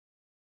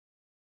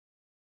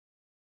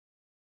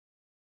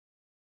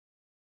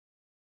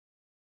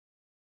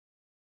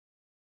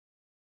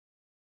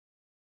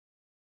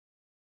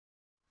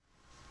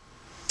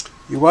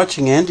You're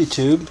watching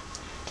AndyTube,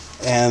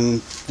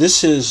 and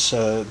this is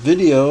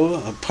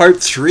video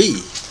part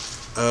 3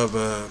 of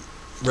a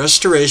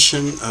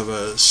restoration of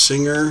a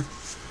Singer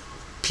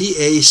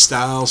PA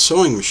style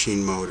sewing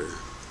machine motor.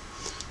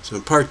 So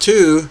in part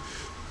 2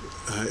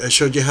 I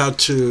showed you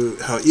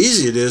how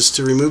easy it is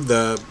to remove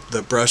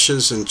the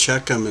brushes and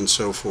check them and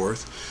so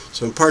forth.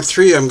 So in part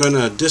 3 I'm going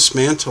to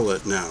dismantle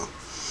it now,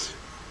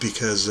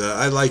 because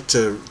I like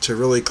to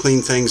really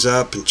clean things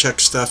up and check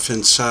stuff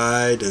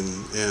inside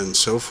and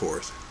so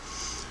forth.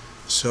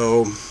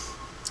 So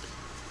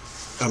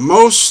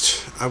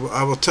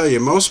I will tell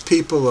you, most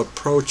people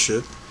approach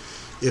it,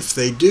 if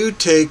they do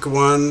take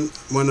one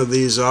of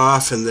these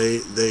off and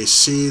they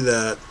see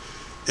that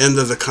end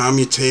of the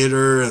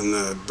commutator and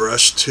the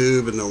brush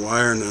tube and the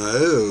wire,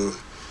 and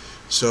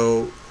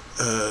so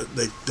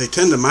they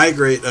tend to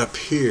migrate up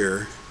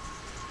here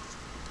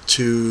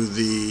to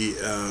the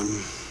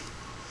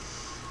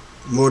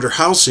motor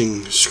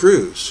housing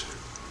screws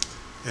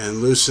and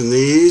loosen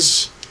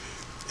these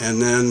and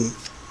then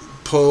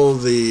pull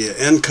the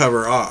end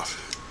cover off,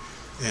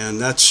 and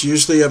that's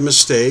usually a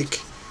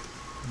mistake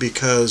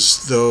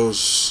because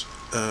those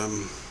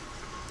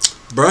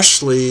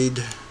brush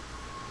lead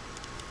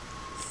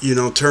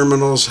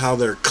terminals, how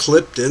they're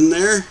clipped in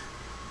there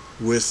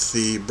with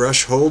the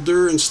brush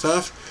holder and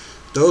stuff,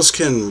 those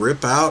can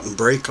rip out and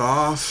break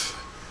off.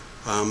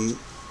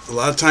 A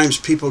lot of times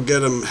people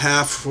get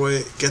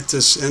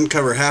this end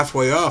cover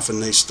halfway off,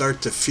 and they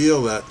start to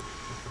feel that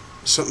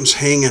something's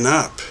hanging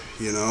up,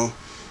 and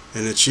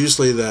it's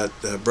usually that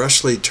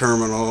brush lead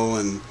terminal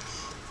and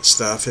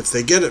stuff. If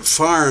they get it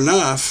far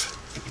enough,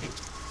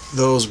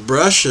 those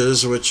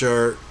brushes, which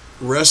are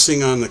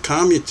resting on the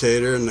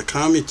commutator, and the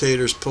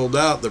commutator's pulled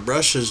out, the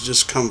brushes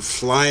just come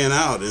flying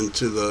out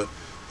into the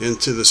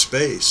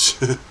space,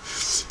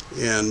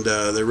 and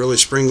they're really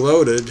spring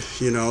loaded,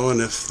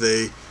 and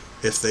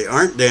if they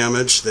aren't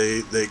damaged,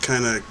 they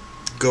kind of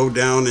go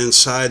down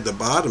inside the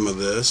bottom of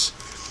this.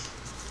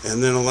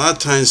 And then a lot of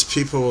times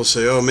people will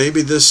say, oh,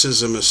 maybe this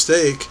is a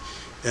mistake,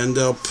 and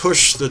they'll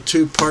push the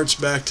two parts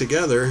back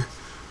together,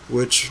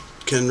 which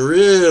can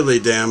really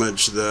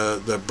damage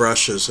the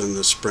brushes and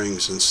the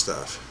springs and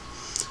stuff.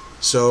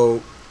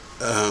 So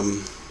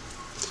I'm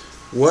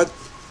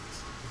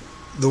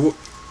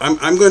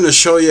going to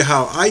show you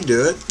how I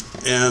do it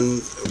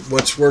and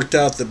what's worked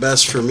out the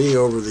best for me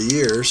over the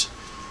years.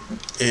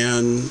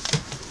 And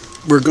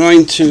we're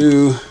going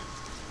to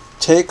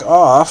take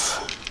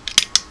off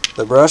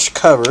the brush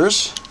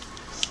covers,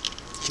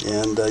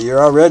 and you're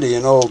already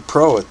an old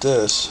pro at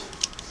this.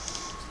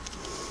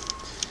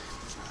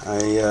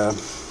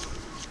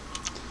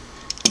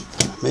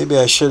 Maybe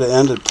I should have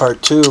ended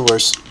part 2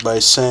 by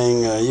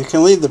saying you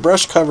can leave the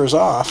brush covers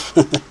off,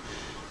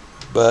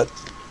 but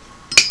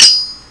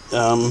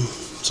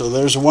so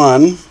there's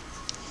one.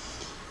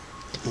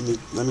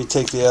 Let me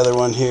take the other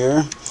one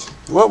here.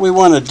 What we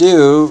want to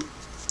do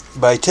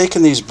by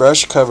taking these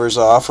brush covers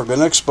off, we're going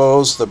to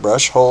expose the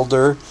brush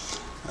holder,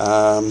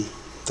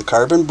 the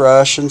carbon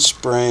brush and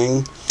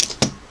spring,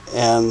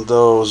 and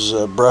those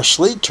brush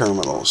lead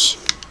terminals.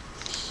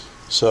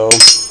 So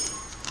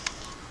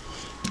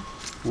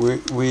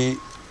we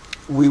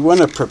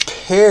want to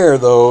prepare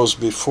those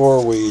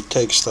before we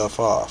take stuff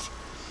off.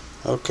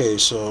 Okay,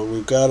 so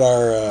we've got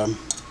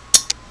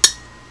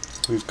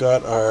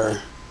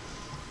our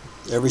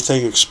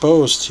everything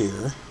exposed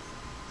here,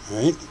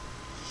 right?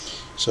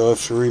 So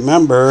if you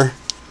remember,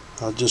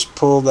 I'll just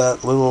pull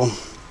that little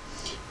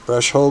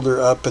brush holder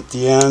up at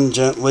the end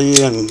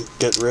gently and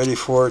get ready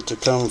for it to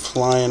come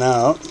flying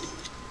out.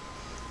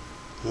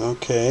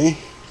 Okay,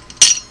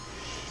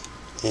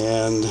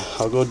 and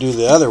I'll go do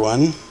the other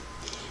one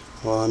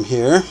while I'm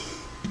here.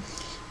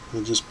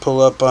 I'll just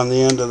pull up on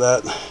the end of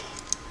that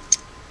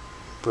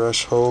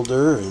brush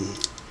holder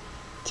and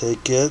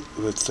take it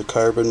with the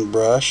carbon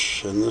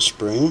brush and the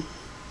spring.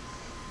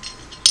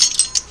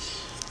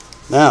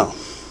 Now,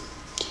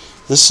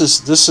 this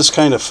is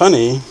kind of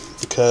funny,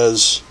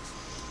 because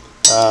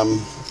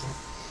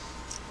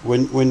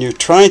when you're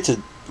trying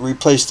to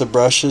replace the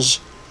brushes,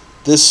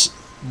 this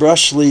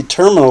brush lead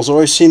terminals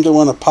always seem to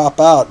want to pop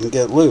out and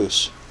get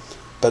loose.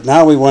 But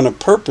now we want to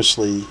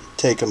purposely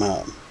take them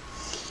out.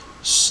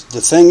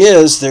 The thing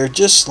is, they're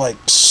just like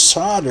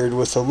soldered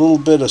with a little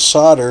bit of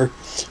solder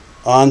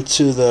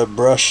onto the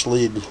brush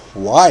lead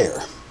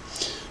wire.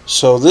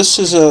 So this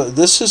is a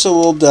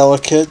little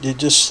delicate. You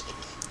just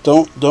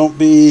don't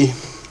be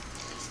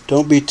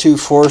too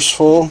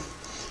forceful.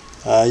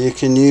 You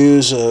can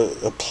use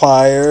a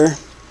plier.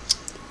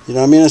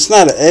 I mean, it's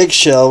not an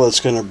eggshell that's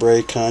going to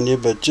break on you,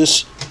 but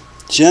just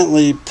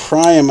gently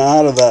pry them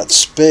out of that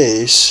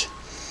space.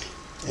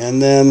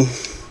 And then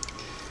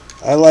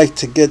I like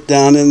to get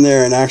down in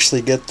there and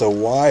actually get the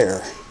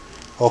wire,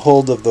 a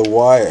hold of the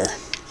wire,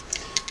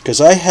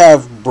 because I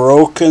have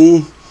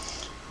broken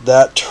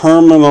that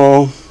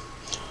terminal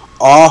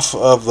off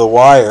of the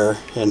wire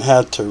and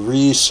had to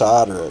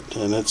re-solder it,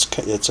 and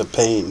it's a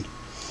pain.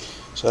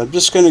 So I'm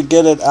just going to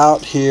get it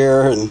out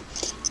here and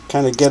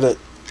kind of get it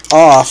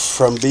off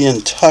from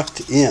being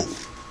tucked in,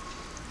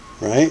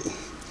 right?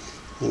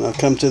 And I'll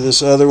come to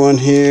this other one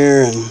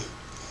here and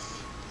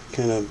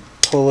kind of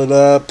pull it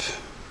up.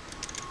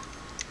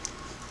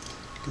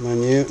 Come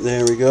on, you.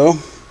 There we go.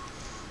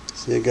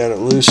 See, I got it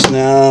loose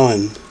now,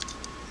 and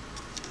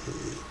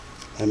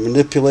I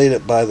manipulate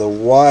it by the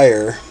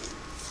wire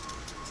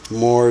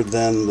more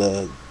than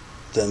the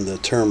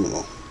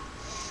terminal.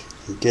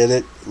 Get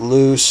it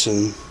loose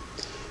and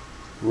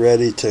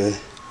ready to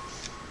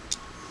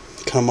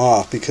come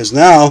off, because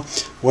now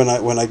when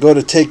I go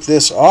to take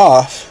this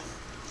off,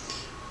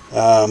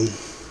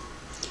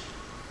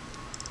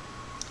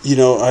 you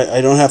know,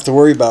 I don't have to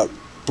worry about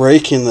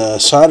breaking the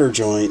solder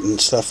joint and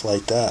stuff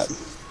like that,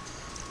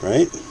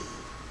 right?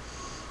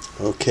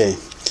 Okay,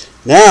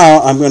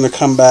 now I'm going to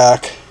come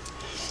back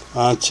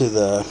onto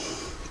the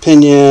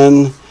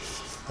pinion,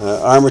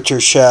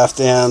 armature shaft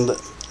end,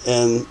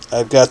 and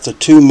I've got the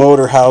two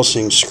motor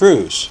housing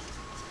screws,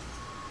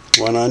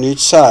 one on each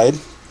side.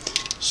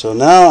 So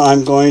now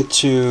I'm going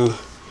to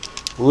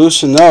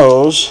loosen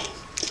those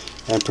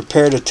and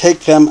prepare to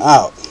take them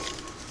out.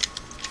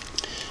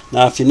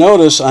 Now if you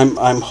notice, I'm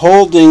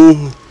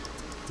holding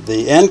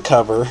the end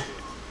cover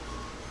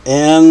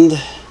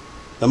and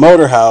the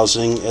motor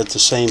housing at the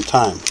same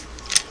time.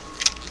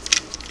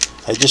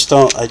 I just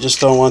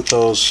don't want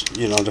those,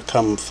 you know, to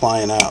come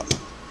flying out.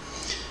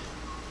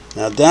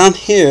 Now down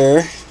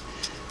here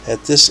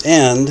at this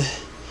end,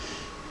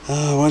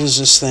 what is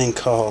this thing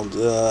called?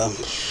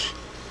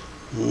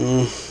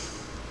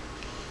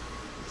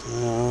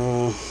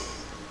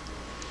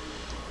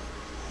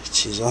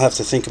 Geez, I'll have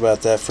to think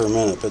about that for a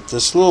minute. But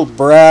this little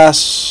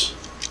brass,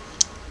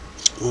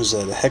 what is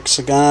that, a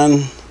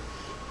hexagon?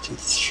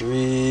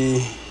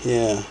 Pt.3,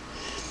 yeah.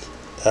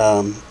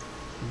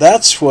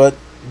 That's what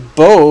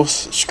both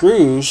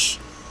screws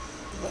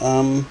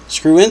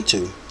screw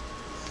into,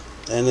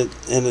 and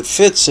it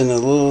fits in a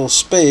little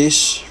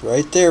space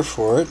right there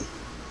for it.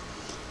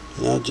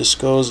 You know, it just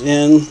goes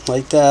in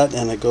like that,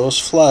 and it goes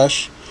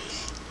flush.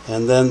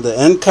 And then the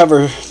end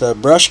cover, the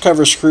brush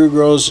cover screw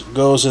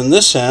goes in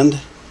this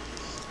end,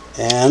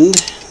 and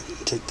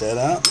take that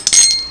out.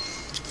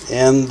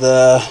 And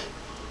the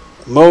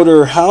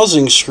motor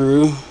housing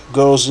screw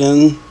goes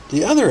in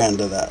the other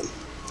end of that.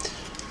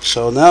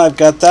 So now I've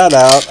got that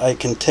out, I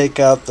can take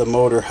out the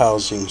motor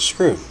housing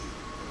screw.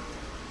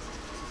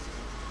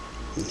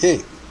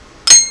 Okay.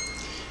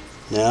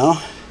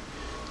 Now,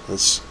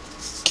 let's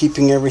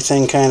keeping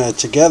everything kind of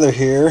together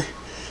here.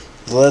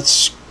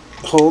 Let's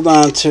hold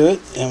on to it,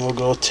 and we'll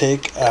go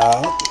take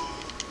out.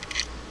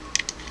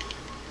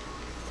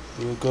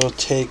 We'll go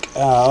take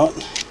out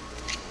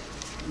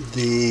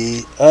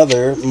the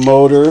other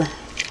motor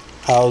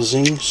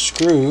housing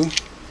screw.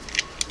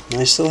 And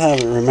I still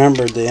haven't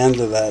remembered the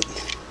end of that,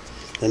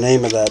 the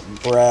name of that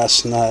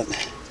brass nut.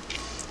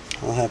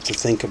 I'll have to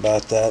think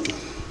about that.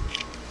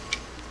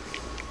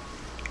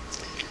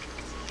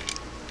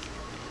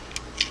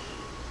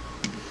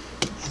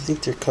 I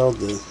think they're called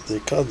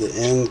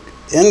the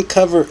end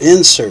cover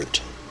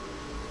insert.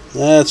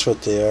 That's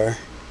what they are,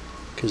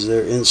 because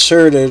they're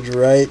inserted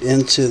right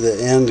into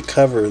the end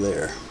cover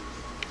there.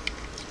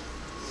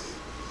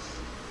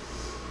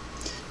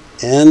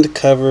 End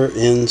cover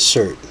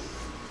insert,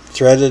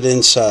 threaded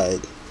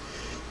inside.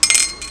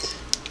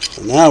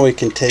 So now we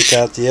can take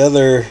out the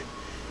other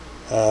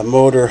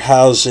motor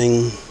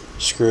housing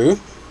screw.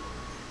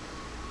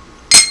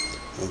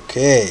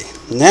 Okay,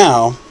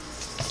 now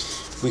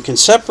we can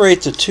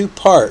separate the two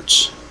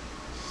parts,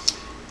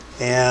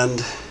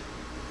 and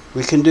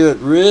we can do it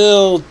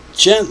real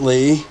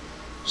gently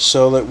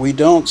so that we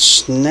don't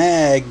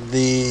snag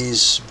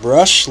these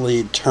brush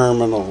lead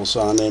terminals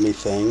on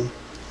anything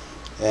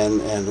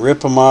and rip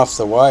them off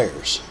the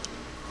wires.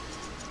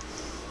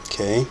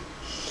 Okay,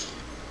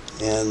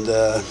 and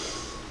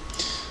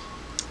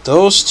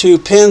those two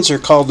pins are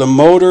called the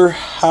motor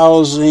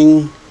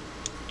housing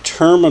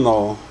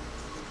terminal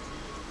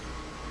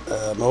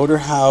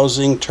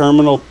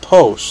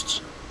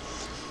posts,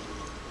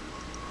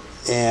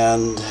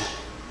 and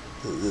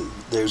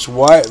there's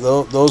wire.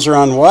 Those are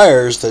on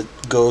wires that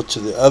go to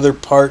the other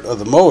part of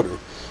the motor,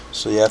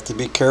 so you have to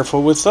be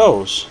careful with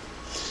those.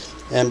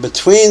 And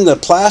between the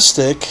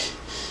plastic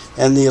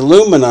and the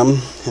aluminum,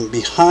 and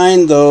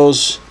behind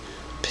those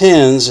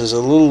pins, is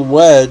a little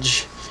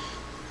wedge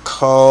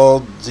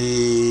called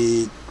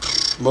the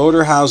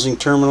motor housing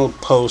terminal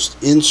post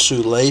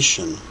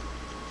insulation.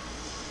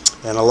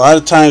 And a lot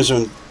of times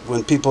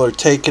when people are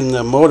taking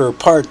the motor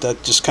apart,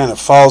 that just kind of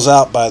falls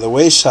out by the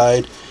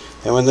wayside,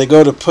 and when they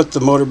go to put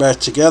the motor back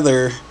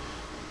together,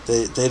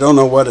 they don't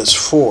know what it's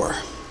for.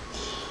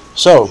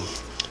 So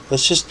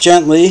let's just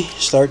gently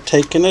start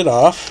taking it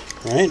off.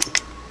 Right?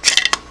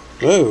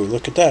 Whoa,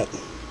 look at that.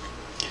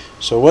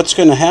 So what's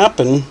going to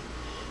happen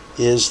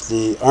is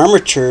the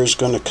armature is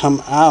going to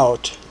come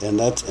out, and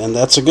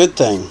that's a good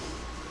thing.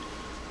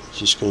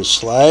 Just going to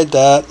slide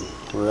that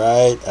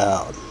right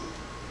out.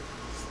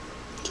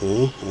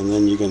 Okay, and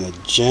then you're going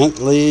to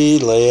gently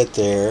lay it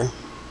there.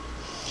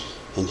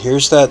 And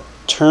here's that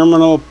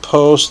terminal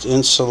post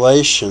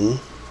insulation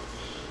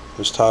I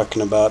was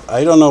talking about.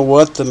 I don't know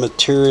what the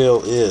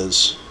material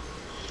is.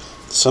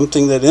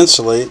 something that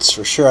insulates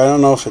for sure. I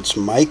don't know if it's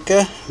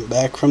mica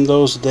back from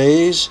those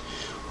days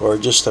or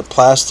just a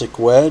plastic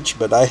wedge,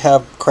 but I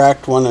have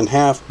cracked one in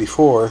half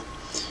before.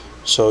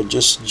 So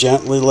just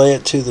gently lay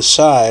it to the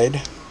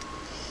side.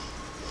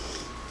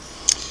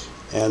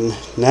 And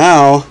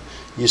now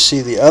you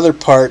see the other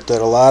part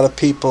that a lot of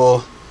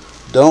people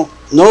don't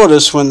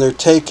notice when they're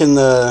taking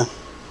the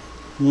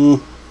motor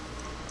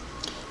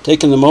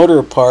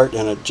apart,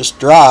 and it just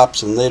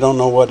drops and they don't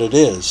know what it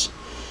is.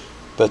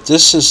 But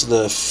this is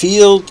the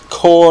field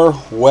core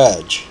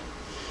wedge.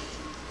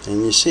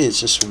 And you see it's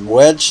just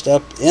wedged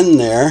up in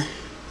there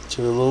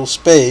to a little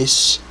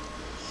space.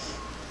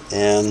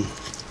 And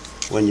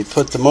when you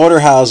put the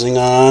motor housing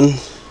on,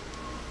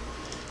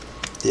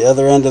 the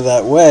other end of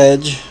that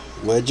wedge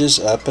wedges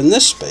up in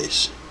this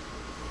space.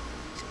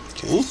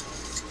 Okay,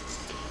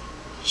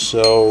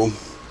 so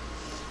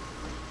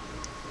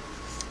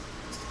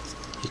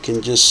you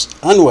can just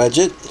unwedge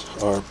it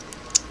or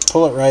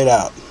pull it right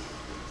out.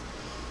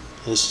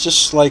 It's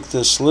just like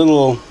this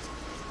little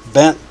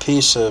bent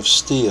piece of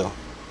steel,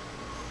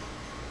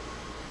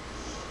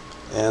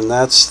 and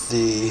that's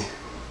the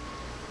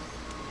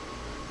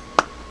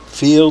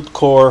field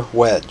core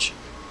wedge.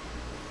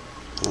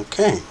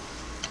 Okay.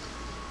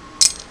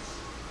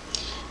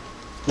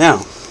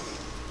 Now,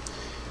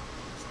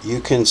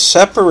 you can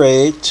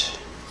separate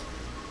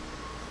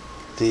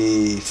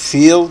the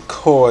field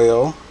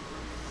coil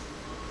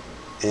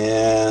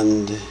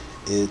and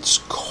its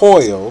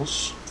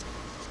coils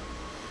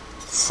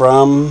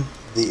from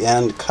the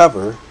end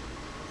cover,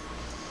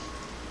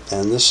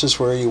 and this is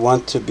where you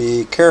want to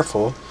be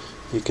careful.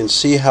 You can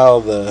see how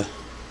the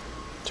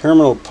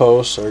terminal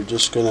posts are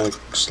just going to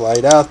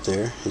slide out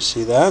there. You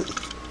see that?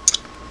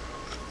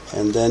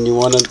 And then you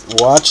want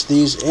to watch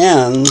these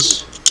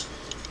ends,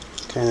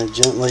 kind of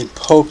gently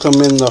poke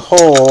them in the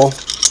hole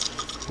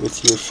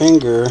with your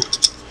finger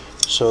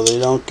so they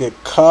don't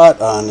get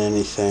caught on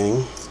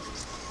anything.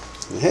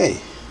 And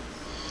hey,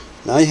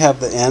 now you have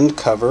the end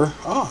cover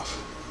off.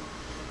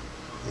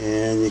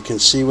 And you can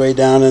see way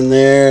down in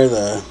there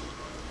the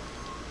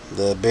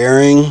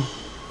bearing,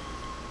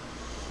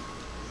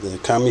 the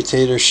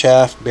commutator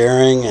shaft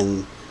bearing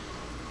and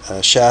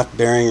shaft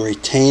bearing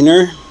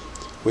retainer,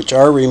 which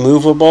are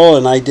removable,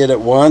 and I did it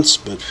once,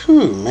 but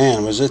whew,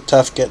 man, was it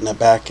tough getting it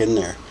back in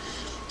there.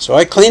 So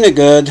I clean it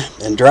good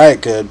and dry it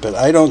good, but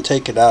I don't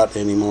take it out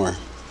anymore.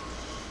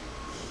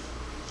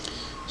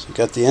 So you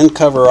got the end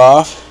cover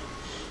off,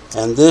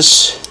 and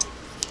this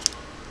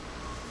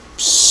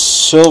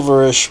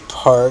silverish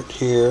part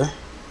here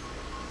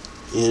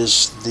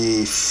is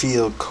the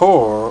field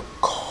core,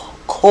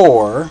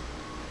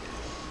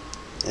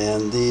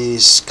 and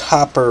these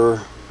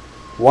copper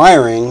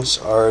wirings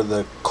are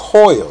the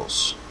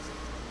coils.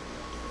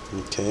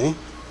 Okay,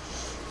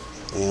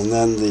 and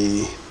then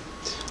the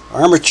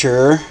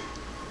armature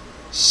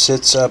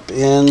sits up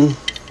in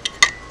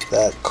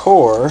that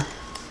core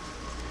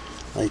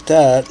like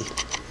that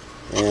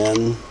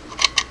and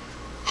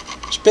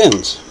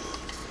spins.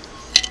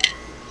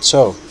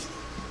 So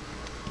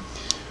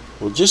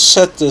we'll just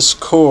set this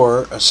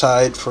core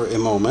aside for a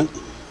moment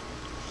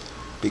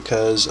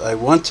because I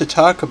want to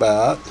talk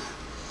about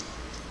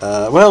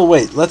well,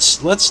 wait,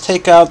 let's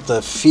take out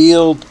the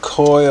field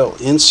coil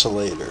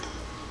insulator,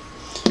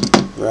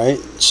 right?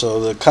 So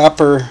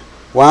the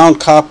wound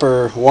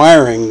copper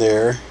wiring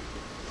there,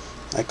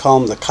 I call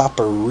them the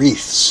copper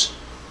wreaths.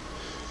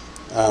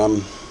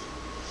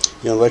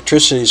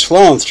 Electricity is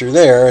flowing through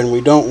there, and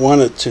we don't want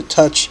it to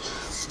touch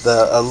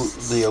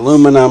the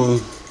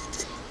aluminum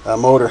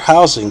motor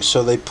housing,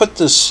 so they put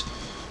this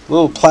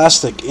little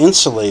plastic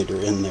insulator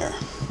in there.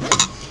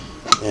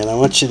 And I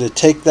want you to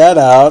take that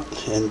out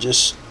and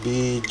just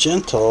be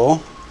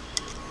gentle.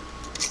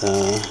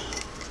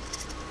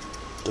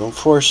 Don't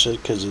force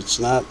it, because it's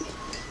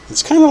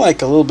kind of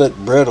like a little bit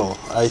brittle,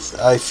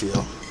 I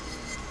feel.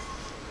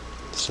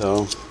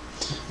 So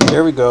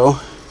there we go.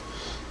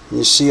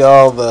 You see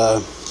all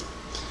the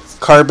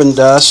carbon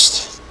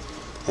dust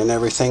and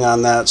everything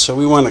on that, so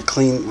we want to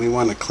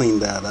clean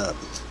that up.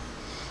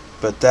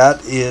 But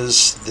that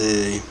is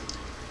the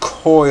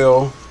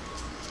coil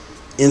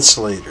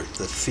insulator,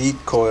 the feed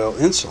coil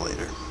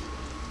insulator.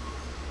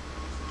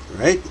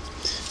 Right?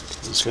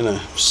 It's going to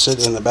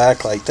sit in the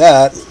back like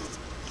that,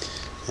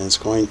 and it's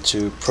going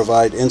to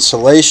provide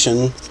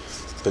insulation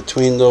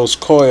between those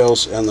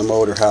coils and the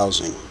motor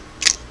housing.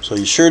 So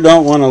you sure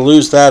don't want to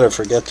lose that or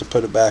forget to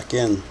put it back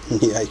in.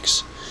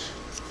 Yikes.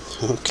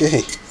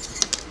 Okay,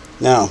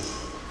 now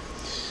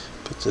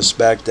put this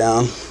back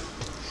down.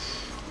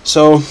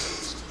 So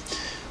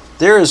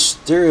there is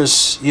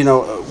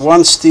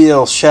one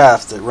steel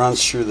shaft that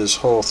runs through this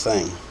whole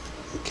thing.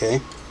 Okay,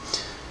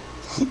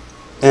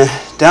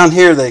 down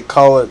here they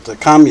call it the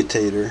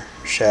commutator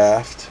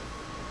shaft,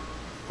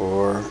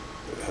 or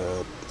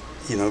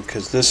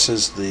because this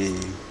is the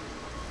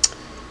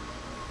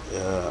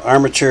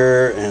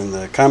armature and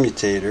the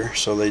commutator,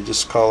 so they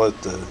just call it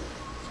the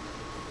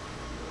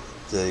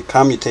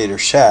commutator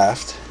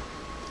shaft,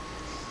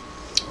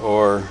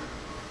 or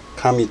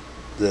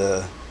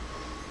the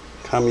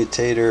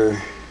commutator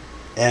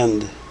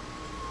end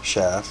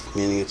shaft,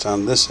 meaning it's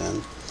on this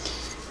end.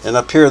 And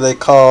up here they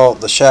call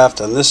the shaft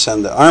on this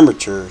end the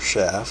armature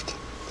shaft.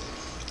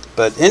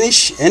 But any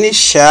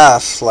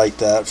shaft like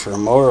that for a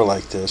motor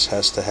like this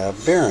has to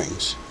have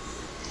bearings.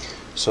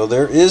 So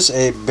there is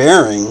a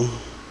bearing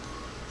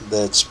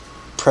that's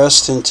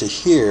pressed into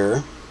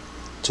here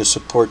to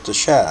support the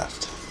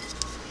shaft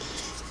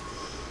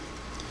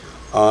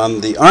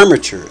on the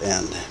armature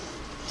end.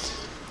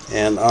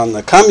 And on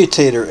the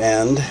commutator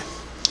end,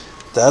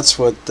 that's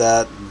what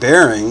that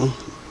bearing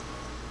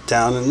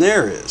down in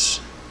there is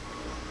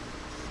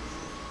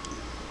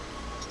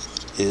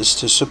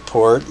to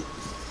support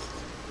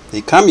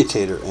the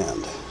commutator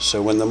end.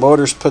 So when the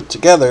motor's put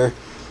together,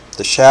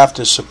 the shaft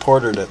is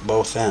supported at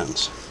both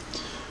ends.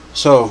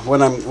 So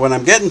what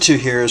I'm getting to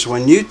here is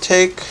when you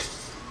take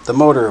the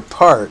motor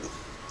apart,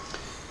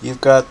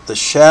 you've got the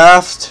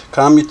shaft,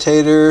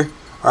 commutator,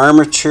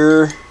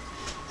 armature,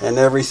 and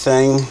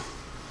everything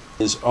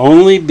is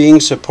only being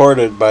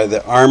supported by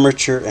the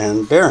armature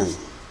end bearing.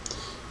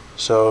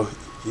 So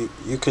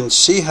you can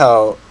see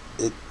how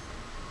it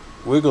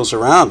wiggles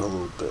around a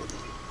little bit.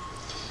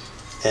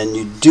 And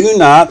you do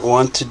not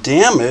want to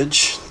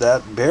damage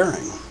that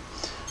bearing.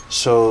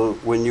 So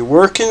when you're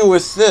working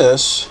with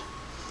this,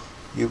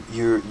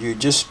 you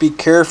just be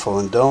careful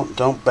and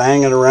don't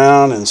bang it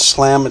around and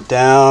slam it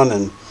down,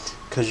 and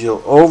because you'll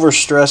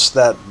overstress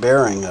that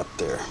bearing up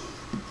there.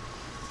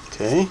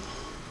 Okay.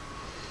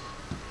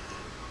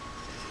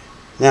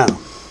 Now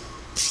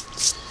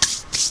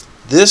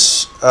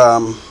this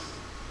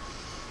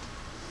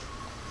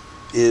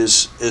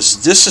is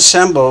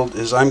disassembled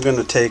as I'm going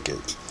to take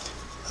it.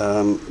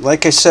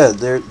 Like I said,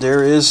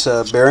 there is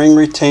a bearing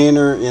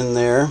retainer in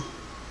there,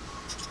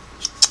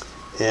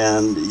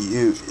 and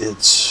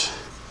it's,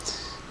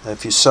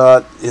 if you saw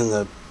it in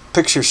the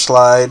picture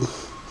slide,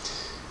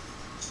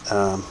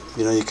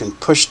 you can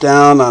push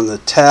down on the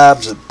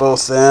tabs at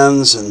both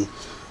ends and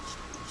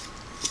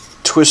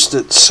twist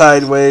it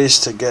sideways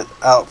to get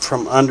out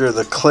from under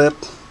the clip.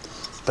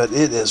 But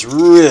it is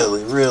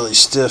really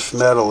stiff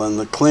metal, and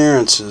the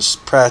clearance is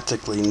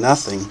practically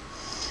nothing,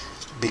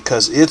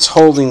 because it's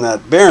holding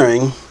that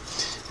bearing,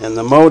 and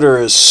the motor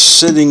is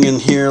sitting in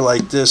here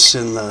like this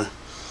in the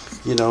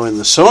in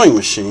the sewing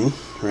machine,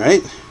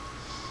 right?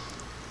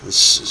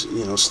 It's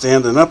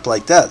standing up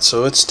like that,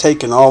 so it's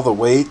taking all the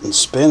weight and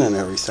spin and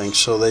everything.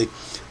 So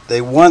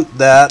they want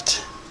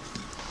that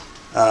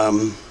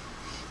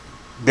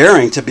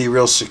bearing to be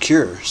real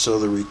secure. So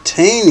the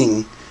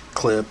retaining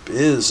clip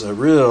is a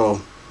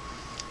real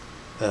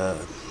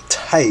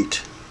tight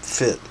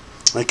fit.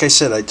 Like I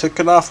said, I took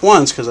it off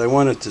once because I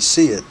wanted to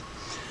see it,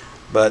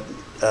 but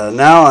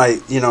now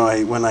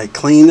when I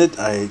clean it,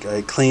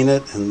 I clean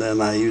it, and then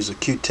I use a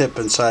Q-tip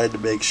inside to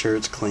make sure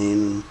it's clean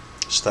and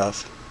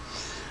stuff.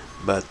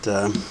 But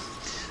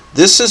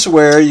this is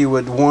where you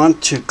would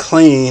want to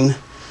clean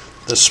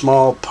the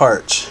small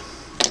parts,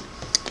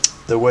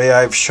 the way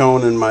I've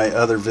shown in my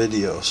other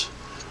videos.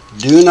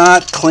 Do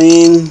not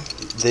clean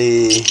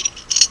the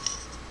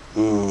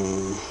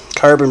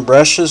carbon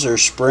brushes or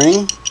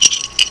spring,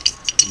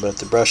 but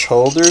the brush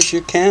holders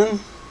you can.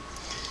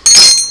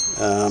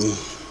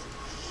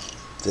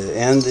 The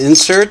end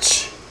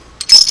inserts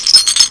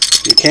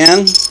you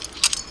can.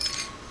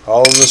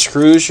 All of the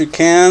screws you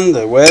can.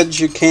 The wedge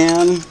you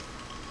can.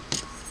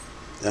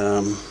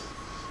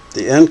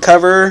 The end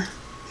cover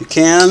you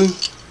can.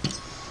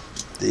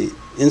 The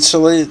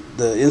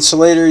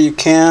insulator you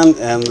can,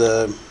 and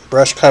the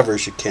brush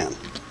covers you can.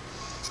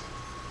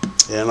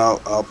 And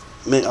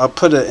I'll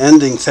put an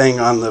ending thing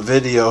on the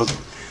video,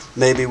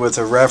 maybe with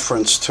a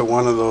reference to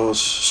one of those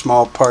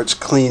small parts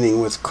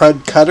cleaning with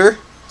crud cutter,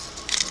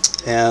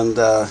 and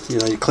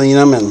you clean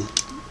them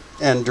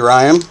and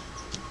dry them.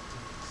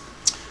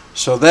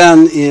 So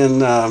then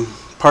in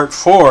part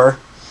 4,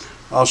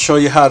 I'll show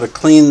you how to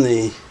clean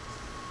the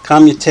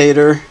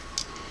commutator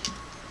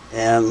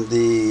and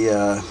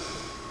the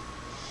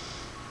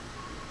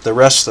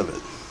rest of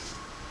it.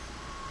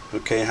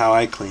 Okay, how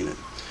I clean it.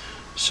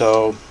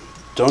 So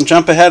don't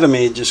jump ahead of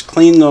me, just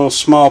clean those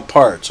small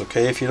parts.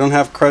 Okay, if you don't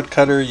have crud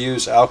cutter,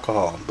 use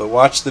alcohol, but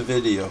watch the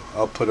video.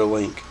 I'll put a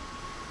link.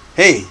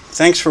 Hey,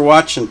 thanks for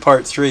watching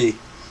part 3.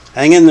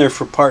 Hang in there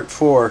for part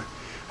 4.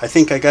 I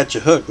think I got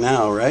you hooked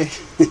now,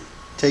 right?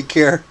 Take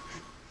care.